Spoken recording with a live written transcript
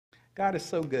God is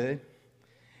so good.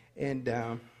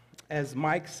 And as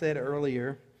Mike said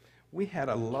earlier, we had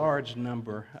a large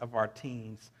number of our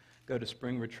teens go to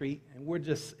spring retreat, and we're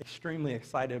just extremely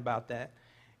excited about that.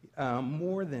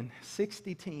 More than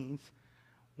 60 teens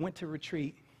went to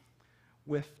retreat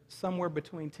with somewhere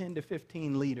between 10 to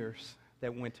 15 leaders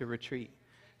that went to retreat.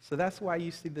 So that's why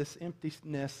you see this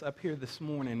emptiness up here this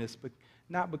morning. It's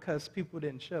not because people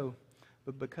didn't show,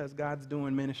 but because God's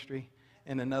doing ministry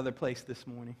in another place this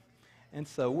morning. And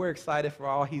so we're excited for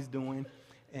all he's doing.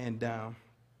 And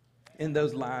in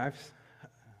those lives,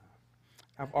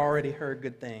 I've already heard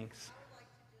good things. I'd like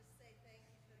to just say thank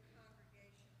you to the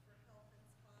congregation for helping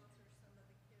sponsor some of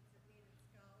the kids that needed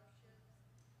scholarships.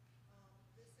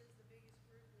 This is the biggest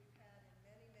group we've had in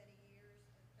many, many years,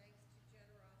 and thanks to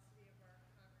generosity of our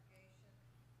congregation,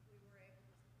 we were able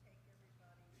to take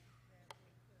everybody that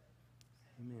we could.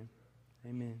 Amen.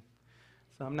 Amen.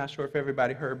 So I'm not sure if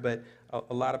everybody heard, but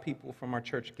a lot of people from our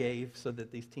church gave so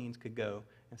that these teens could go.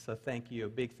 And so thank you, a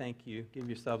big thank you. Give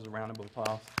yourselves a round of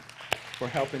applause for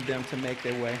helping them to make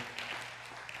their way.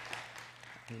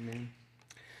 Amen.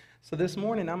 So this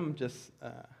morning, I'm just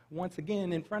once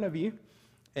again in front of you,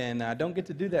 and I don't get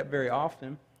to do that very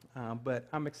often, but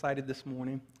I'm excited this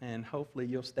morning, and hopefully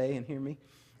you'll stay and hear me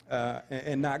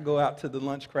and not go out to the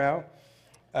lunch crowd.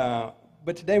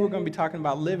 But today we're going to be talking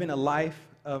about living a life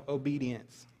of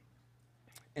obedience.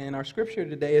 And our scripture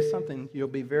today is something you'll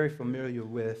be very familiar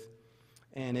with,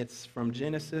 and it's from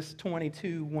Genesis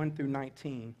 22, 1 through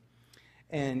 19.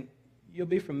 And you'll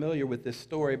be familiar with this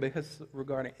story because it's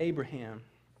regarding Abraham.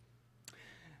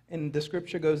 And the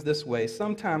scripture goes this way.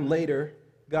 Sometime later,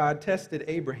 God tested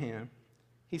Abraham.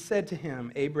 He said to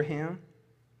him, "Abraham,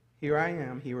 here I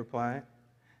am," he replied.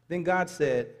 Then God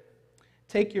said,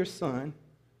 "Take your son,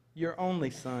 your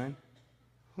only son,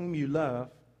 whom you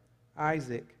love,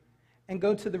 Isaac, and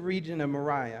go to the region of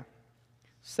Moriah.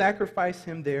 Sacrifice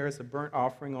him there as a burnt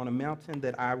offering on a mountain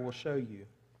that I will show you."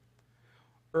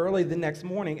 Early the next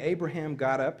morning, Abraham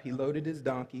got up, he loaded his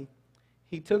donkey.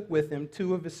 He took with him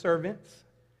 2 of his servants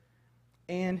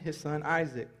and his son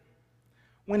Isaac.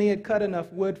 When he had cut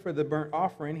enough wood for the burnt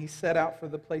offering, he set out for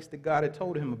the place that God had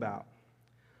told him about.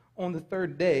 On the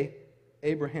 3rd day,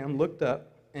 Abraham looked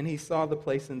up, and he saw the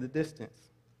place in the distance.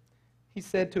 He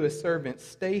said to his servants,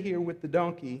 "Stay here with the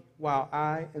donkey while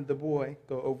I and the boy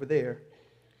go over there.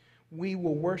 We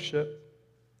will worship,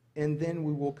 and then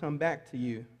we will come back to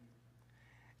you."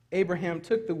 Abraham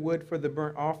took the wood for the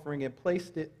burnt offering and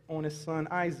placed it on his son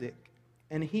Isaac,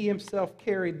 and he himself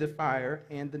carried the fire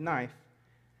and the knife.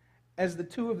 As the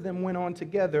 2 of them went on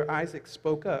together, Isaac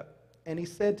spoke up, and he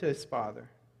said to his father,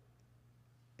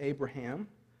 "Abraham."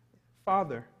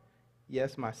 "Father."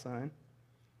 "Yes, my son."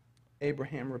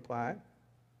 Abraham replied.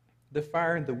 "The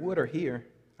fire and the wood are here,"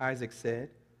 Isaac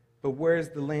said, "but where is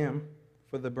the lamb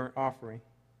for the burnt offering?"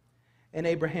 And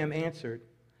Abraham answered,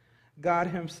 "God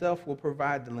himself will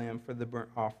provide the lamb for the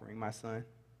burnt offering, my son."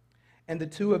 And the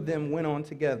 2 of them went on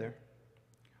together.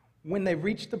 When they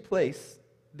reached the place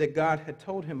that God had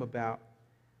told him about,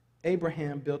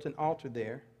 Abraham built an altar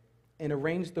there and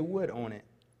arranged the wood on it.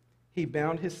 He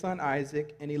bound his son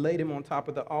Isaac, and he laid him on top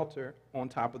of the altar on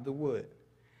top of the wood.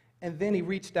 And then he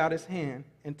reached out his hand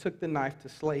and took the knife to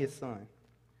slay his son.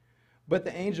 But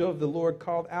the angel of the Lord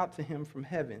called out to him from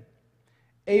heaven,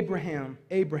 "Abraham,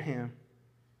 Abraham."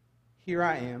 "Here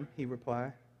I am," he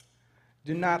replied.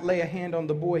 "Do not lay a hand on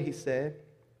the boy," he said.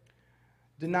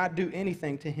 "Do not do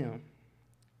anything to him.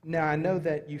 Now I know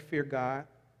that you fear God,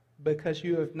 because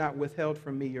you have not withheld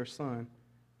from me your son,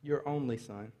 your only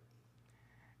son."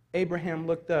 Abraham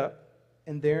looked up,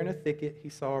 and there in a thicket he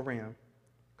saw a ram,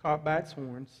 caught by its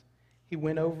horns. He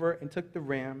went over and took the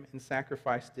ram and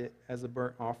sacrificed it as a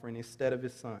burnt offering instead of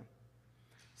his son.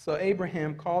 So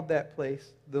Abraham called that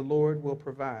place, "The Lord will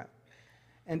provide."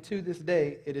 And to this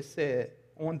day it is said,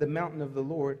 "On the mountain of the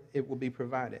Lord it will be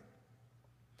provided."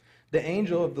 The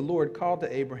angel of the Lord called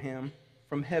to Abraham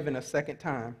from heaven a second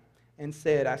time and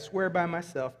said, "I swear by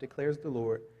myself, declares the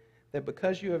Lord, that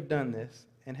because you have done this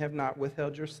and have not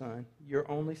withheld your son, your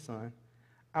only son,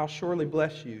 I'll surely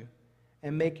bless you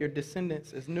and make your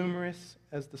descendants as numerous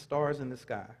as the stars in the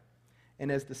sky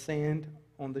and as the sand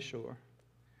on the shore.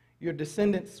 Your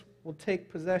descendants will take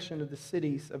possession of the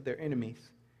cities of their enemies,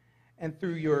 and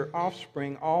through your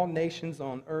offspring all nations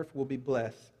on earth will be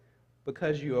blessed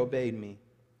because you obeyed me."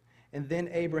 And then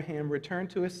Abraham returned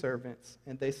to his servants,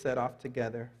 and they set off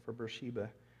together for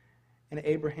Beersheba. And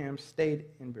Abraham stayed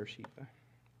in Beersheba.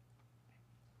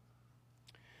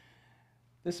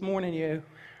 This morning you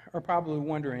are probably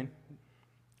wondering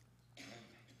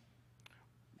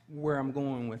where I'm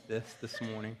going with this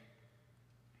morning.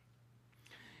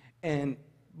 And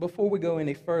before we go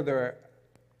any further,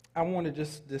 I want to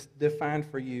just define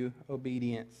for you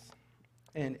obedience.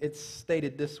 And it's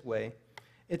stated this way.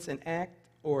 It's an act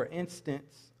or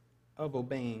instance of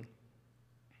obeying.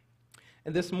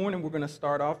 And this morning we're going to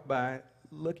start off by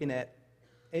looking at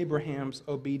Abraham's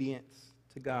obedience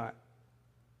to God.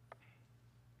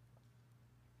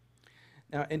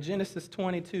 Now, in Genesis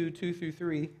 22, 2 through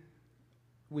 3,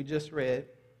 we just read,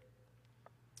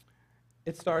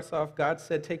 it starts off, God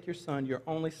said, take your son, your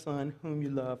only son, whom you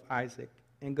love, Isaac,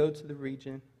 and go to the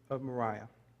region of Moriah.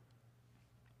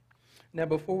 Now,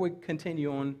 before we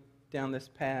continue on down this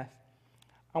path,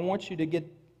 I want you to get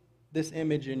this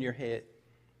image in your head.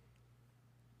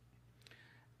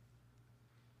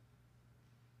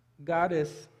 God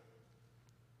is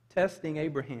testing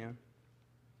Abraham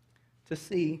to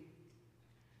see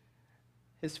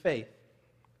his faith.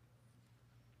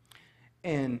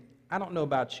 And I don't know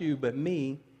about you, but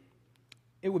me,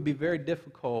 it would be very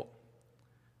difficult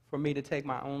for me to take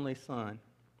my only son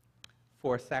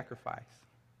for a sacrifice.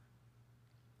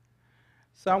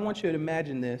 So I want you to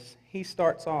imagine this. He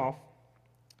starts off,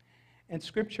 and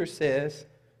Scripture says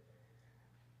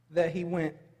that he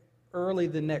went early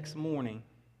the next morning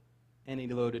and he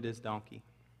loaded his donkey.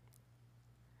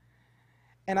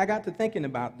 And I got to thinking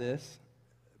about this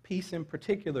piece in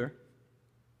particular.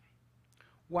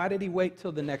 Why did he wait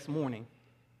till the next morning?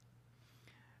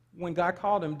 When God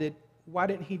called him, why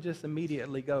didn't he just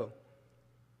immediately go?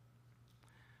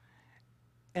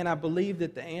 And I believe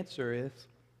that the answer is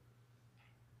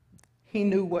he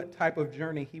knew what type of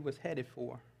journey he was headed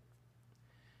for,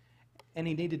 and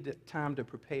he needed time to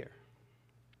prepare.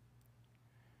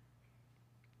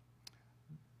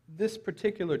 This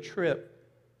particular trip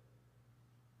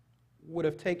would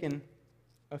have taken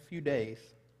a few days.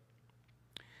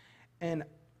 And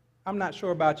I'm not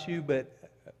sure about you,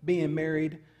 but being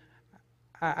married,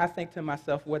 I think to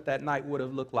myself what that night would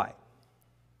have looked like.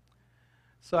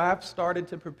 So I've started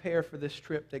to prepare for this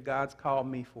trip that God's called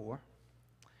me for.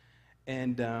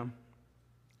 And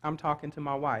I'm talking to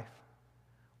my wife.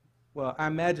 Well, I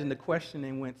imagine the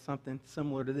questioning went something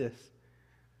similar to this.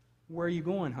 Where are you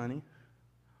going, honey?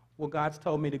 Well, God's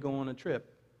told me to go on a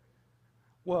trip.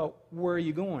 Well, where are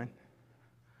you going?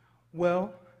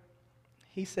 Well,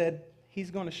 he said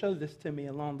he's going to show this to me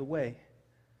along the way.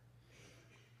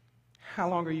 How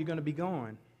long are you going to be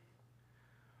gone?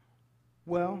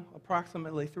 Well,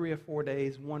 approximately 3 or 4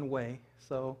 days one way,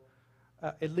 so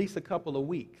at least a couple of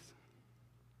weeks.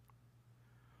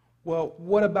 Well,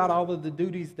 what about all of the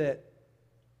duties that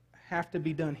have to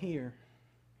be done here?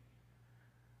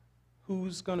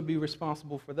 Who's going to be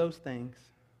responsible for those things?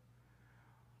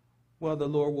 Well, the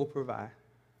Lord will provide.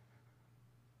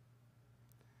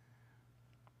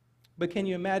 But can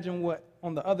you imagine what,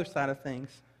 on the other side of things,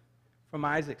 from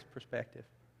Isaac's perspective?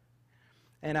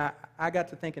 And I got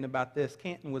to thinking about this.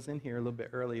 Canton was in here a little bit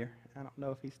earlier. I don't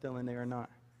know if he's still in there or not.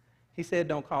 He said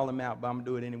don't call him out, but I'm going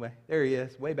to do it anyway. There he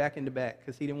is, way back in the back,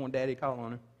 because he didn't want Daddy to call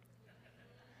on him.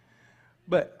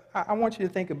 But I want you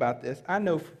to think about this. I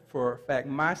know for a fact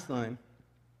my son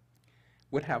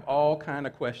would have all kind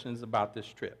of questions about this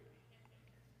trip.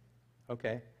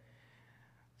 Okay?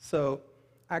 So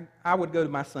I would go to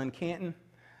my son, Canton,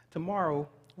 tomorrow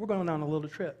we're going on a little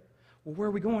trip. Well, where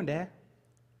are we going, Dad?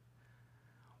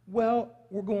 Well,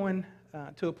 we're going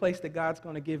to a place that God's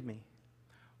going to give me.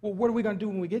 Well, what are we going to do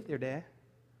when we get there, Dad?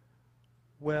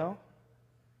 Well,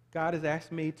 God has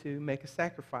asked me to make a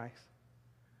sacrifice.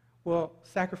 Well,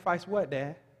 sacrifice what,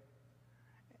 Dad?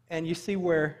 And you see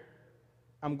where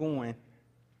I'm going.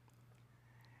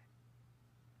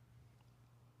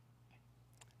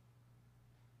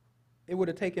 It would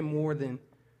have taken more than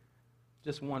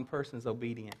just one person's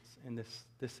obedience in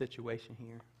this situation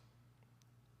here.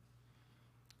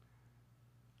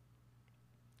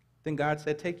 Then God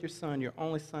said, take your son, your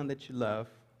only son that you love,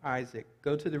 Isaac,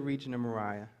 go to the region of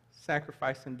Moriah,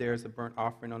 sacrifice him there as a burnt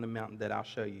offering on the mountain that I'll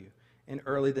show you. And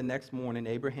early the next morning,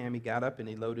 Abraham, he got up and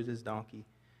he loaded his donkey.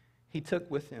 He took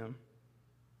with him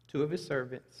 2 of his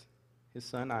servants, his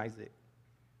son Isaac.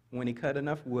 When he cut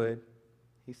enough wood,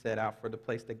 he set out for the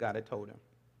place that God had told him.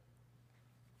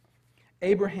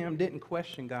 Abraham didn't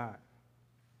question God.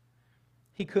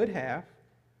 He could have.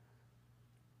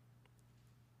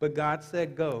 But God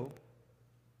said go,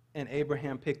 and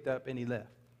Abraham picked up and he left.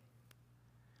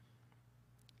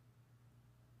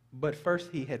 But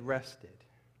first he had rested.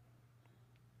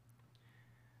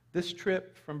 This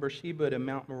trip from Beersheba to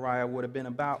Mount Moriah would have been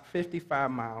about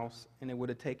 55 miles, and it would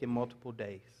have taken multiple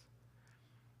days.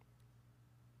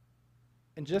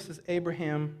 And just as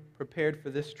Abraham prepared for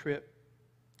this trip,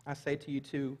 I say to you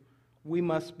too, we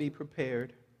must be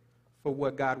prepared for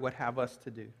what God would have us to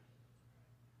do.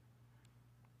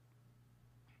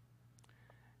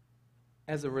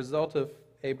 As a result of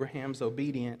Abraham's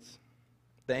obedience,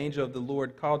 the angel of the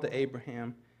Lord called to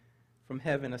Abraham from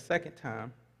heaven a second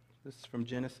time. This is from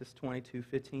Genesis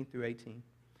 22:15 through 18.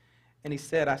 And he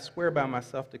said, I swear by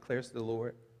myself, declares the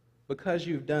Lord, because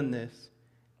you've done this,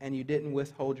 and you didn't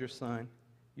withhold your son,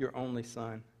 your only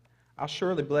son, I'll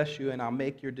surely bless you, and I'll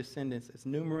make your descendants as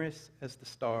numerous as the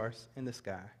stars in the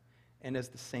sky and as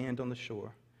the sand on the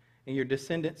shore. And your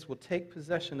descendants will take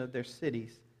possession of their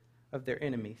cities, of their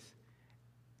enemies.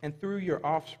 And through your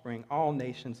offspring, all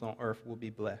nations on earth will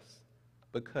be blessed,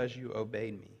 because you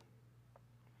obeyed me.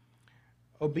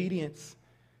 Obedience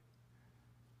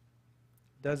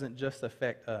doesn't just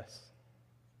affect us.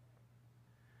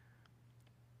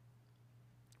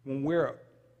 When we're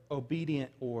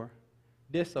obedient or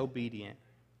disobedient,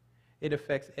 it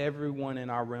affects everyone in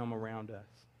our realm around us.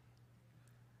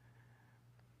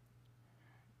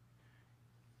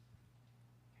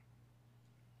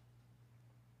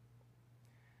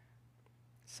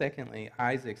 Secondly,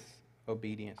 Isaac's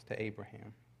obedience to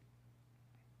Abraham.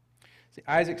 See,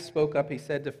 Isaac spoke up. He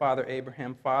said to Father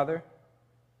Abraham, Father,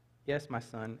 yes, my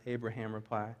son, Abraham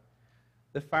replied.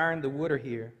 The fire and the wood are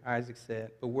here, Isaac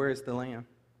said, but where is the lamb?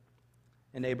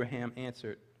 And Abraham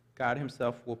answered, God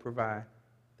himself will provide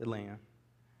the lamb.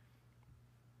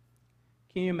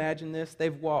 Can you imagine this?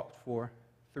 They've walked for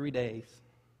 3 days.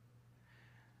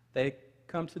 They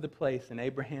come to the place, and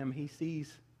Abraham, he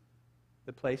sees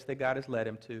the place that God has led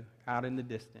him to out in the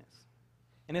distance.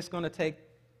 And it's going to take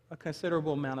a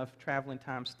considerable amount of traveling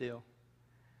time still.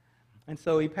 And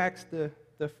so he packs the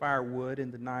firewood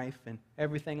and the knife and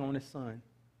everything on his son.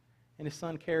 And his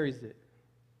son carries it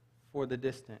for the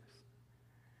distance.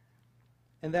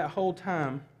 And that whole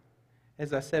time,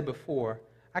 as I said before,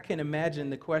 I can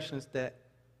imagine the questions that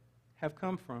have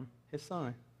come from his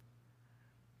son.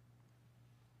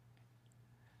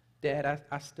 Dad,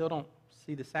 I still don't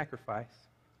see the sacrifice.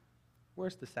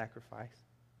 Where's the sacrifice?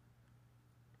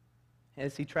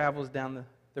 As he travels down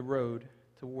the road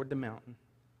toward the mountain,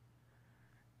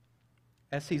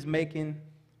 as he's making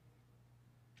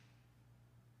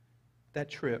that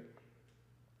trip,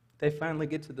 they finally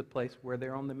get to the place where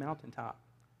they're on the mountaintop,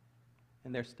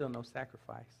 and there's still no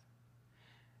sacrifice.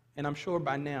 And I'm sure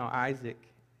by now Isaac,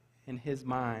 in his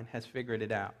mind, has figured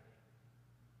it out.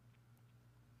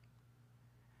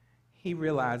 He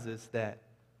realizes that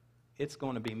it's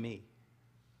going to be me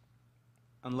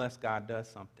unless God does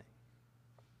something.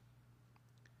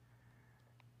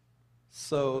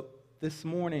 So this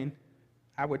morning,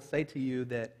 I would say to you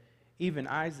that even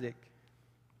Isaac,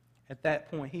 at that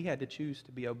point, he had to choose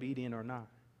to be obedient or not.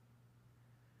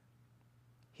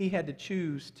 He had to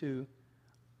choose to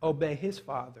obey his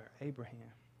father,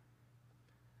 Abraham,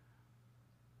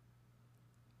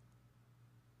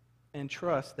 and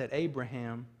trust that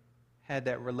Abraham had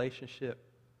that relationship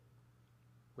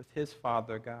with his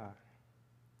father, God.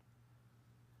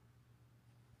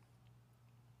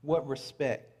 What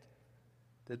respect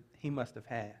that he must have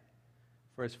had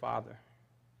for his father.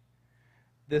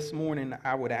 This morning,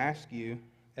 I would ask you,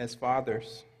 as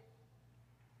fathers,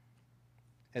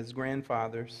 as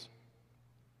grandfathers,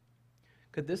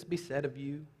 could this be said of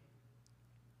you?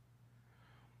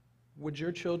 Would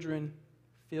your children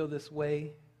feel this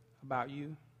way about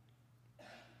you?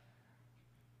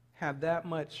 Have that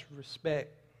much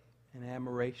respect and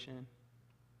admiration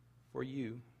for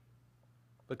you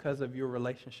because of your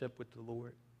relationship with the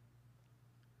Lord?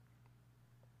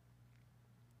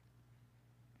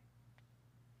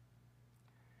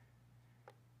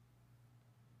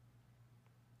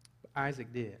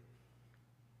 Isaac did.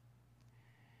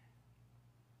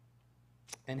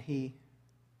 And he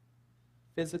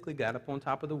physically got up on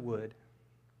top of the wood,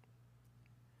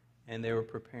 and they were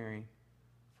preparing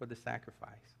for the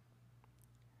sacrifice.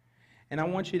 And I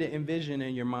want you to envision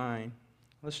in your mind,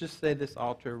 let's just say this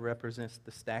altar represents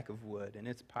the stack of wood, and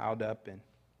it's piled up, and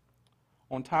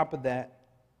on top of that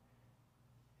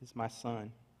is my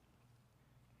son.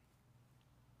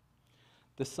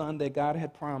 The son that God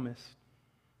had promised.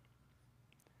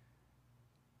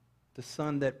 The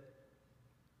son that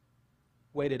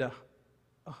waited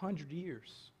 100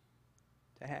 years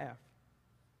to have.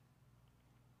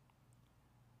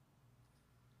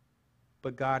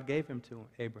 But God gave him to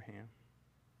Abraham.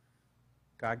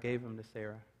 God gave him to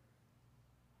Sarah.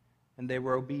 And they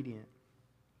were obedient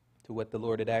to what the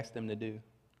Lord had asked them to do.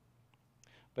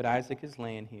 But Isaac is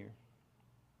laying here.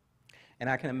 And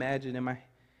I can imagine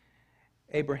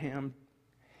Abraham,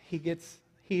 he gets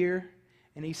here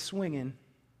and he's swinging.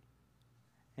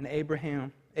 And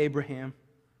Abraham,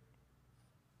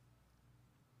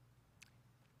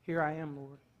 here I am,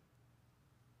 Lord.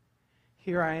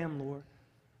 Here I am, Lord.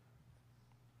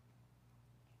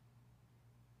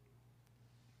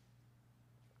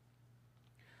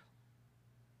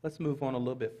 Let's move on a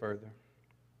little bit further.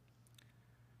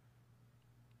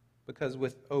 Because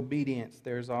with obedience,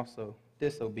 there's also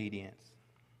disobedience.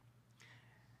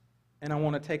 And I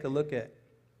want to take a look at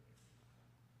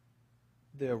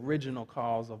the original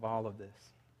cause of all of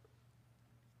this.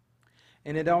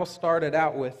 And it all started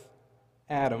out with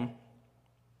Adam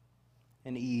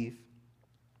and Eve.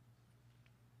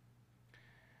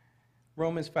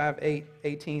 Romans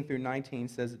 5:18 through 19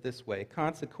 says it this way: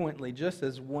 "Consequently, just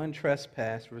as one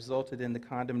trespass resulted in the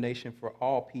condemnation for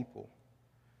all people,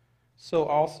 so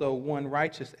also one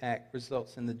righteous act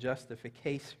results in the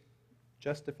justification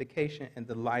and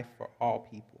the life for all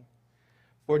people.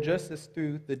 For just as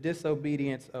through the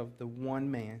disobedience of the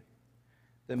one man,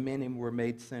 the many were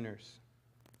made sinners,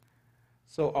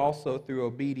 so also through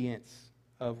obedience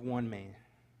of one man,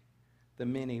 the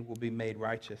many will be made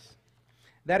righteous."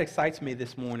 That excites me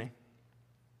this morning.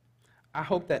 I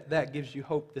hope that gives you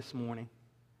hope this morning.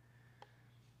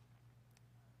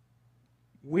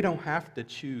 We don't have to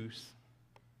choose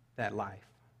that life.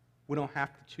 We don't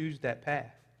have to choose that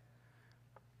path.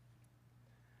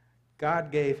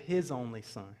 God gave his only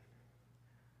son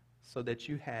so that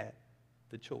you had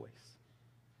the choice.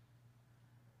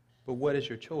 But what is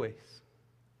your choice?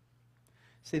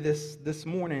 See, this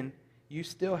morning, you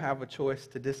still have a choice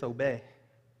to disobey.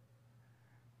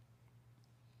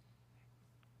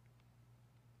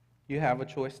 You have a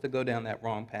choice to go down that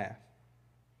wrong path.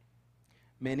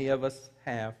 Many of us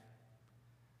have.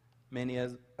 Many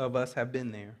of us have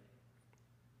been there.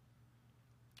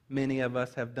 Many of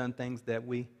us have done things that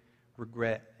we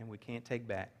regret and we can't take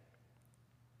back.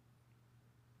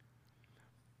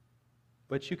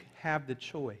 But you have the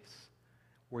choice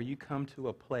where you come to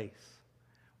a place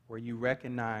where you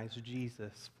recognize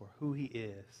Jesus for who he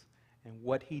is and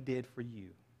what he did for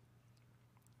you.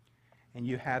 And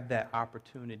you have that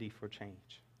opportunity for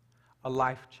change, a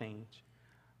life change,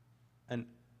 an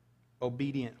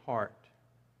obedient heart.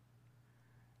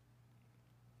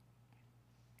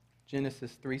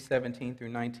 Genesis 3:17 through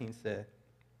 19 said,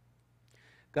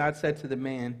 God said to the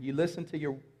man, "You listened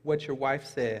to what your wife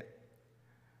said."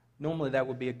 Normally that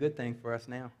would be a good thing for us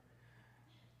now.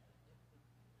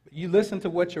 "You listened to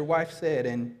what your wife said,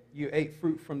 and you ate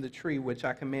fruit from the tree which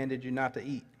I commanded you not to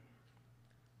eat.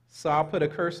 So I'll put a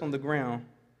curse on the ground,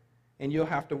 and you'll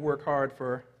have to work hard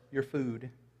for your food.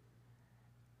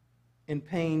 In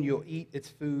pain, you'll eat its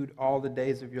food all the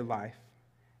days of your life.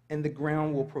 And the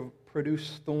ground will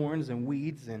produce thorns and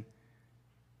weeds, and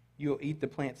you'll eat the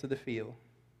plants of the field.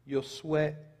 You'll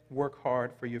sweat, work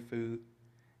hard for your food,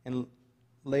 and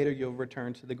later you'll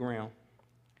return to the ground."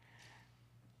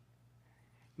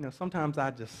 You know, sometimes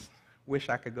I just wish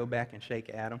I could go back and shake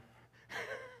Adam.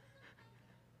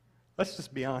 Let's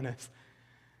just be honest.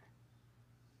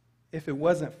 If it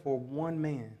wasn't for one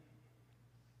man,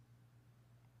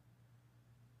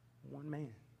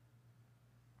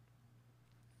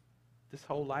 this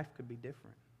whole life could be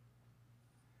different.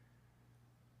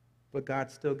 But God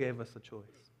still gave us a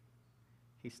choice.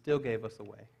 He still gave us a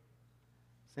way,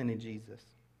 sending Jesus.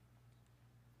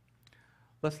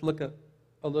 Let's look at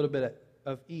a little bit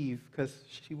of Eve, because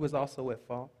she was also at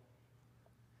fault.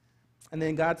 And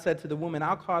then God said to the woman,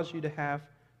 "I'll cause you to have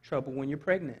trouble when you're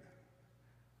pregnant.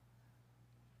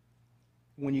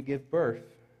 When you give birth,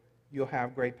 you'll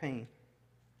have great pain,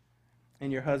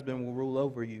 and your husband will rule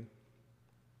over you."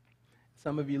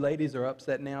 Some of you ladies are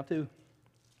upset now too,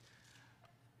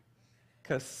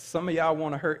 because some of y'all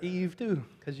want to hurt Eve too,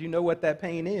 because you know what that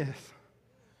pain is.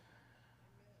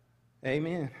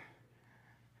 Amen.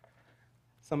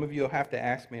 Some of you will have to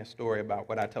ask me a story about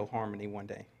what I told Harmony one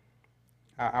day.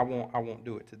 I won't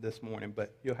do it this morning,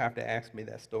 but you'll have to ask me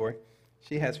that story.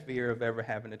 She has fear of ever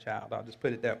having a child. I'll just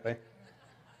put it that way.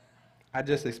 I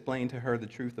just explained to her the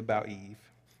truth about Eve.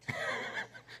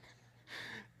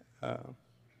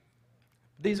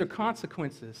 These are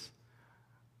consequences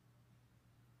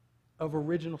of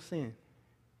original sin.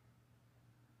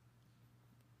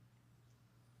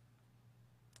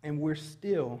 And we're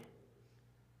still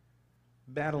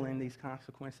battling these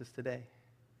consequences today.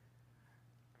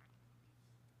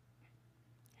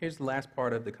 Here's the last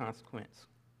part of the consequence.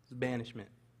 It's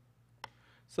banishment.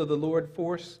 So the Lord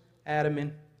forced Adam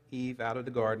and Eve out of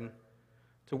the garden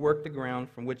to work the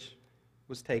ground from which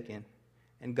was taken.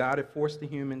 And God had forced the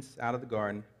humans out of the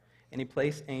garden, and he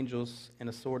placed angels in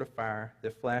a sword of fire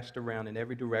that flashed around in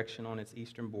every direction on its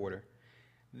eastern border.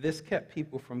 This kept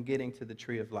people from getting to the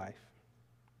tree of life.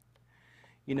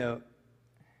 You know,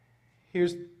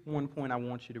 here's one point I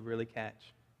want you to really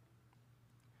catch.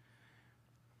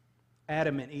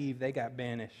 Adam and Eve, they got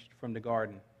banished from the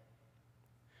garden.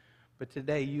 But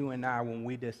today, you and I, when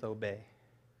we disobey,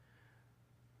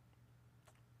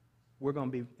 we're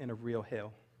going to be in a real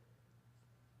hell.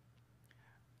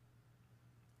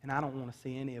 And I don't want to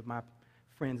see any of my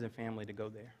friends and family to go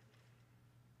there.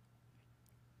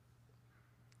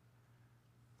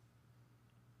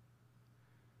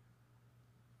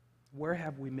 Where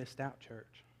have we missed out,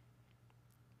 church?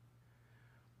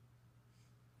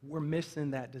 We're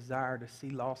missing that desire to see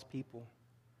lost people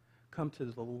come to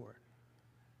the Lord.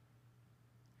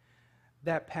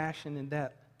 That passion and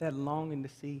that longing to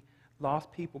see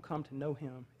lost people come to know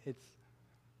him, it's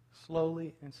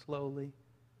slowly and slowly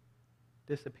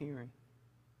disappearing.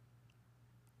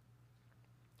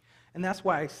 And that's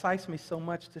why it excites me so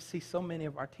much to see so many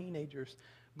of our teenagers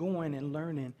going and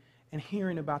learning and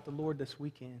hearing about the Lord this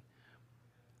weekend,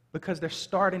 because they're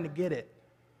starting to get it.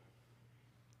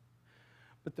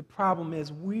 But the problem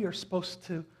is we are supposed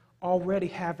to already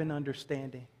have an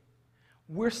understanding.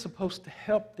 We're supposed to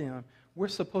help them. We're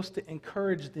supposed to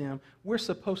encourage them. We're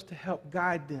supposed to help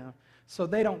guide them so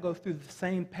they don't go through the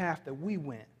same path that we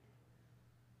went.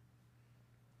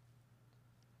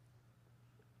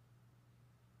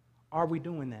 Are we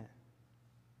doing that?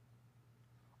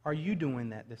 Are you doing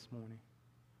that this morning?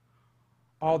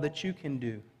 All that you can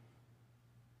do.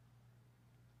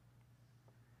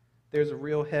 There's a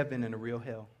real heaven and a real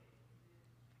hell.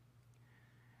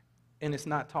 And it's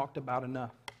not talked about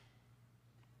enough.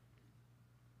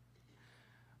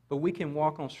 But we can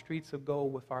walk on streets of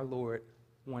gold with our Lord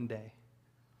one day.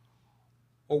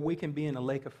 Or we can be in a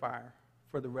lake of fire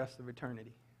for the rest of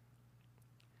eternity.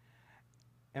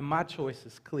 And my choice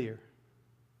is clear.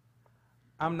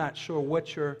 I'm not sure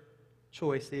what your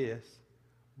choice is,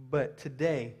 but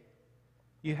today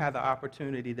you have the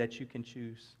opportunity that you can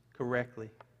choose correctly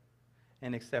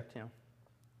and accept him.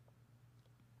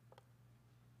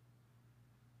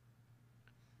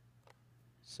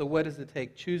 So what does it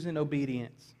take? Choosing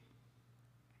obedience.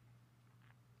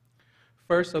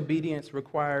 First, obedience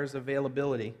requires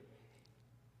availability.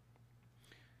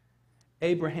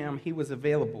 Abraham, he was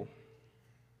available.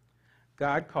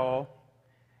 God called.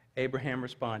 Abraham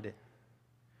responded,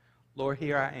 Lord,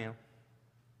 here I am.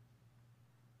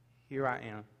 Here I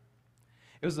am.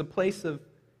 It was a place of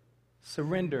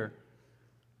surrender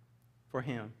for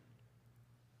him.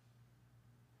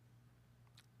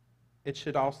 It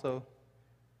should also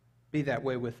be that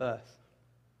way with us.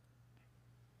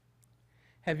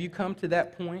 Have you come to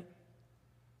that point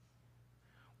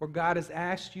where God has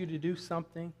asked you to do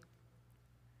something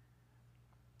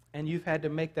and you've had to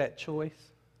make that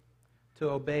choice to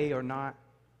obey or not?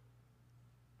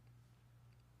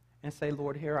 And say,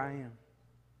 Lord, here I am.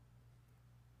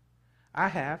 I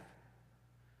have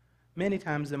many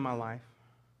times in my life.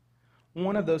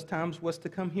 One of those times was to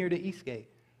come here to Eastgate.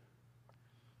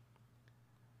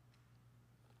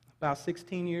 About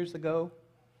 16 years ago,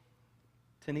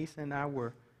 Tanisa and I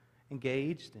were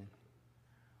engaged and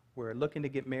were looking to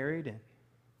get married, and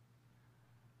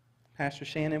Pastor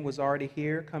Shannon was already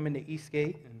here coming to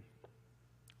Eastgate, and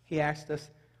he asked us,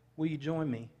 will you join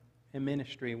me in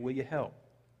ministry? Will you help?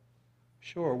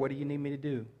 Sure, what do you need me to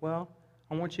do? Well,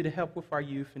 I want you to help with our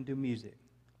youth and do music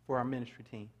for our ministry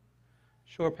team.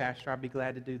 Sure, Pastor, I'd be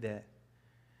glad to do that.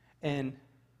 And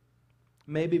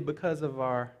maybe because of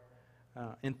our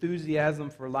enthusiasm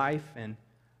for life and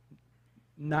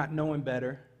not knowing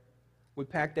better, we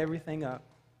packed everything up.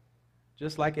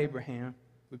 Just like Abraham,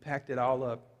 we packed it all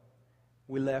up.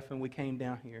 We left and we came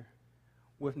down here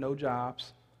with no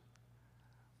jobs,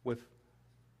 with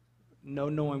no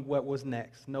knowing what was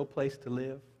next, no place to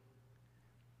live.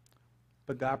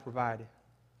 But God provided.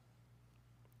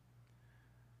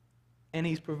 And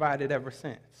he's provided ever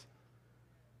since.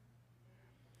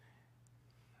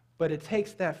 But it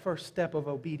takes that first step of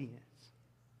obedience.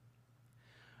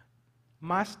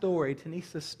 My story,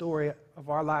 Tanisa's story of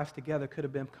our lives together could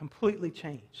have been completely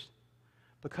changed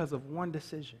because of one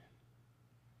decision,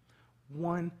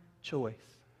 one choice.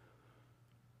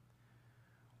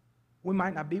 We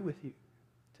might not be with you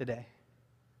today.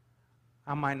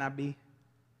 I might not be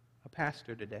a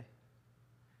pastor today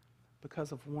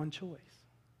because of one choice.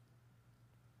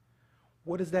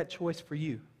 What is that choice for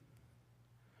you?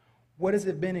 What has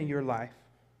it been in your life?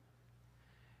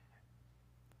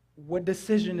 What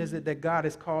decision is it that God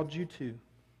has called you to?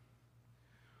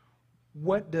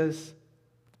 What does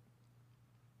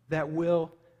that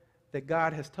will that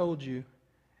God has told you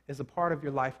is a part of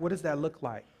your life, what does that look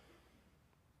like?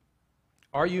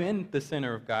 Are you in the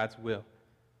center of God's will?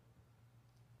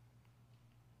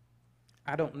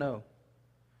 I don't know.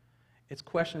 It's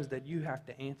questions that you have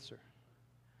to answer.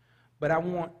 But I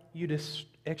want you to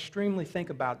extremely think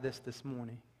about this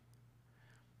morning.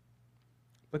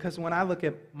 Because when I look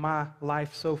at my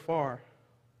life so far,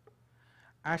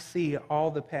 I see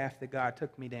all the path that God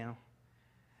took me down.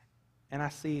 And I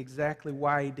see exactly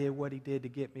why he did what he did to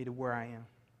get me to where I am.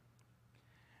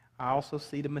 I also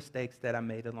see the mistakes that I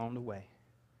made along the way.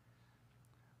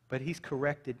 But he's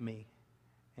corrected me,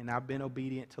 and I've been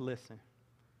obedient to listen.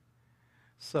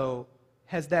 So,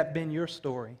 has that been your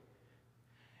story?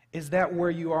 Is that where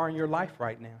you are in your life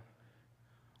right now?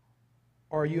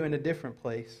 Or are you in a different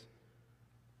place?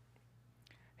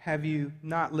 Have you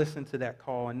not listened to that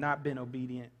call and not been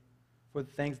obedient for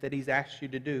the things that he's asked you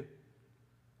to do?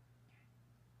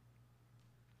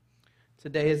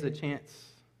 Today is a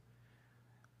chance,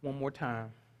 one more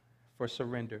time, for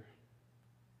surrender.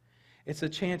 It's a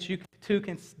chance you too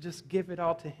can just give it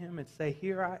all to him and say,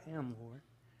 here I am, Lord.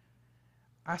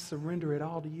 I surrender it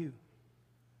all to you.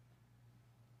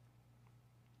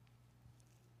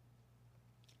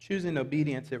 Choosing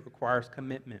obedience, it requires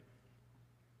commitment.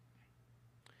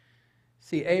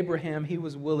 See, Abraham, he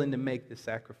was willing to make the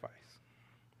sacrifice.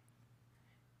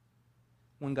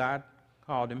 When God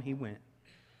called him, he went.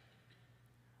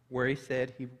 Where he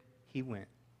said, he went.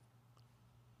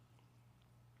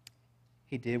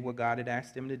 He did what God had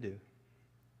asked him to do.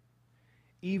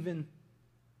 Even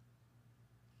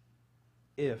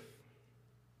if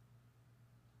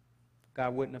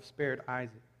God wouldn't have spared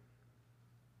Isaac,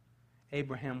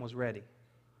 Abraham was ready.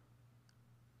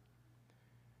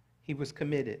 He was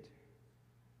committed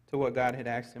to what God had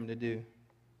asked him to do.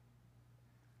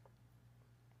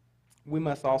 We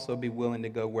must also be willing to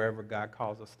go wherever God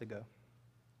calls us to go.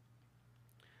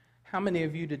 How many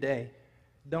of you today,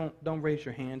 don't raise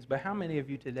your hands, but how many of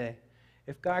you today,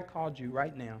 if God called you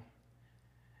right now,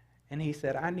 and he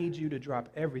said, I need you to drop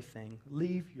everything,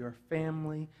 leave your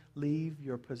family, leave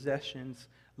your possessions,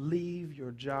 leave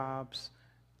your jobs,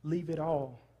 leave it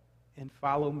all, and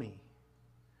follow me,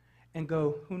 and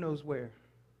go who knows where.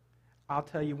 I'll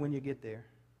tell you when you get there.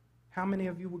 How many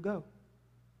of you would go?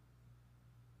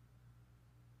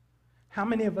 How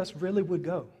many of us really would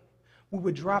go? We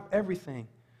would drop everything.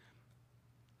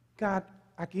 God,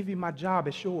 I give you my job,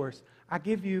 it's yours. I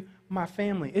give you my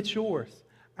family, it's yours.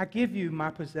 I give you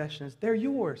my possessions, they're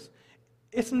yours.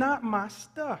 It's not my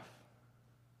stuff.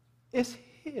 It's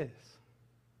his.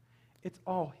 It's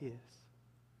all his.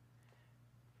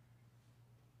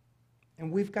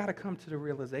 And we've got to come to the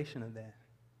realization of that.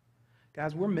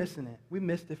 Guys, we're missing it. We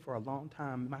missed it for a long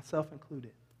time, myself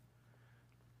included.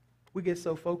 We get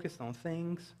so focused on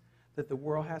things that the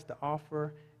world has to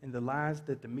offer and the lies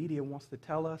that the media wants to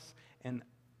tell us and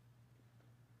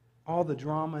all the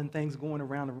drama and things going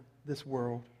around this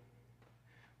world.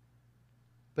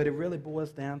 But it really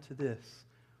boils down to this.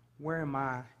 Where am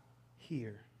I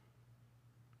here?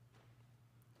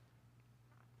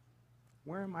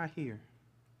 Where am I here?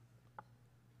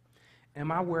 Am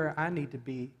I where I need to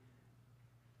be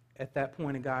at that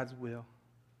point in God's will,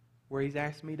 where he's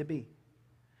asked me to be?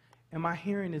 Am I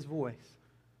hearing his voice?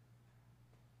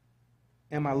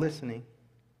 Am I listening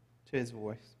to his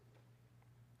voice?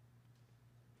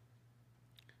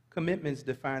 Commitment is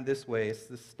defined this way. It's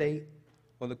the state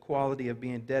or the quality of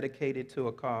being dedicated to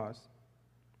a cause.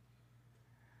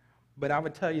 But I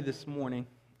would tell you this morning,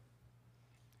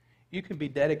 you can be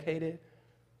dedicated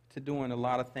to doing a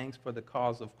lot of things for the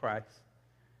cause of Christ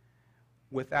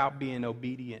without being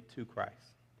obedient to Christ.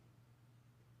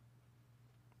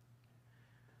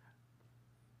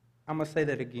 I'm going to say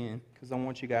that again because I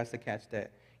want you guys to catch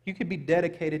that. You could be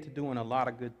dedicated to doing a lot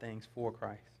of good things for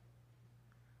Christ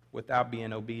without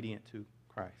being obedient to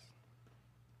Christ.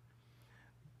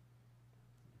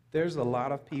 There's a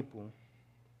lot of people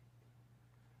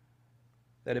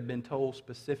that have been told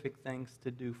specific things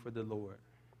to do for the Lord.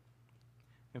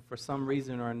 And for some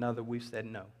reason or another, we've said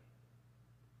no.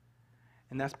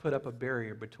 And that's put up a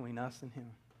barrier between us and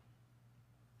him.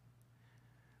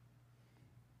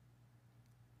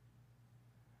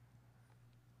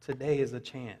 Today is a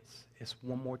chance. It's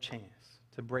one more chance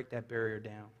to break that barrier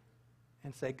down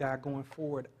and say, God, going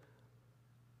forward,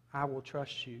 I will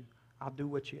trust you. I'll do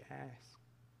what you ask.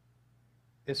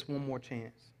 It's one more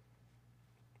chance.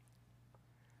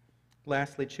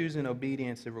 Lastly, choosing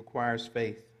obedience, it requires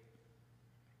faith.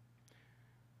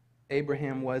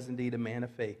 Abraham was indeed a man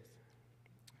of faith.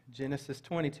 Genesis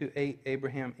 22:8,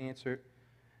 Abraham answered,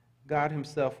 God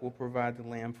himself will provide the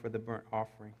lamb for the burnt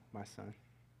offering, my son.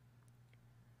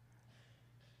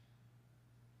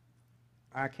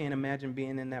 I can't imagine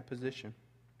being in that position.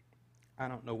 I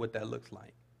don't know what that looks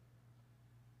like.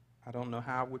 I don't know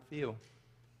how I would feel.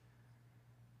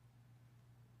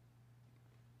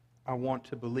 I want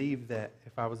to believe that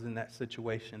if I was in that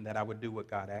situation that I would do what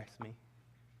God asked me.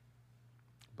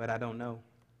 But I don't know.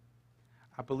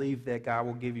 I believe that God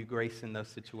will give you grace in those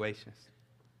situations.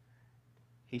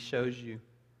 He shows you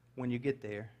when you get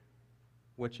there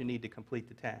what you need to complete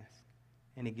the task,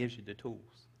 and he gives you the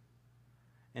tools.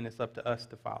 And it's up to us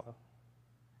to follow.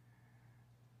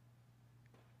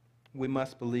 We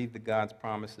must believe that God's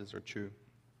promises are true.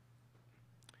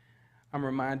 I'm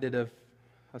reminded of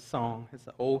a song. It's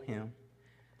an old hymn.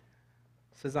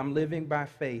 It says, I'm living by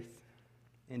faith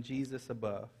in Jesus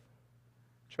above,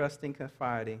 trusting,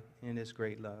 confiding in his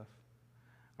great love.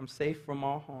 I'm safe from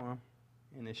all harm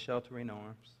in his sheltering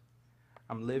arms.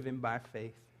 I'm living by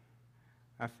faith.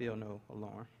 I feel no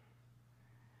alarm.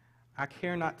 I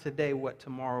care not today what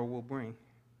tomorrow will bring,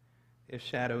 if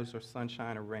shadows or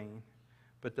sunshine or rain.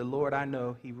 But the Lord, I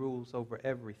know, he rules over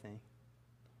everything,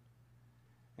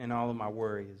 and all of my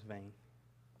worry is vain.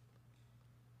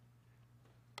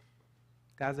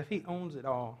 Guys, if he owns it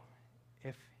all,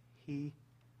 if he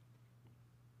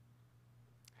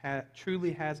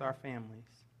truly has our families,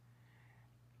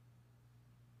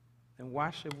 then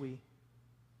why should we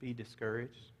be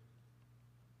discouraged?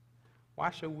 Why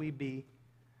should we be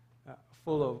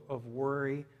full of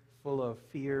worry, full of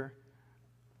fear,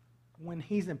 when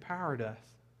he's empowered us?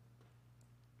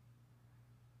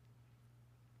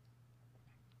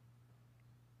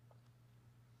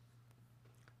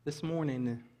 This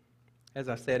morning, as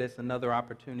I said, it's another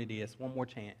opportunity. It's one more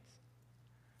chance.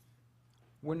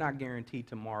 We're not guaranteed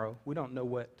tomorrow. We don't know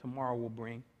what tomorrow will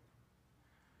bring.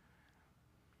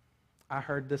 I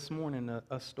heard this morning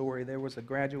a story. There was a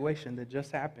graduation that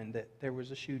just happened, that there was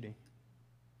a shooting.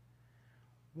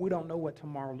 We don't know what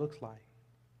tomorrow looks like.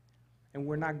 And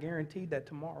we're not guaranteed that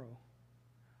tomorrow.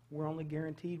 We're only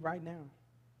guaranteed right now.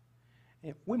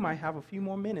 And we might have a few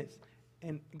more minutes,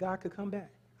 and God could come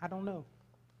back. I don't know.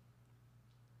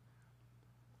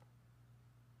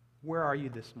 Where are you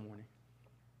this morning?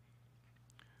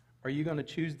 Are you going to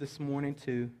choose this morning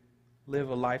to live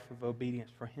a life of obedience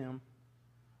for him?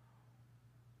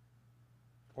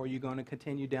 Or are you going to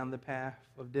continue down the path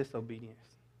of disobedience?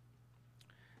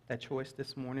 That choice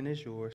this morning is yours.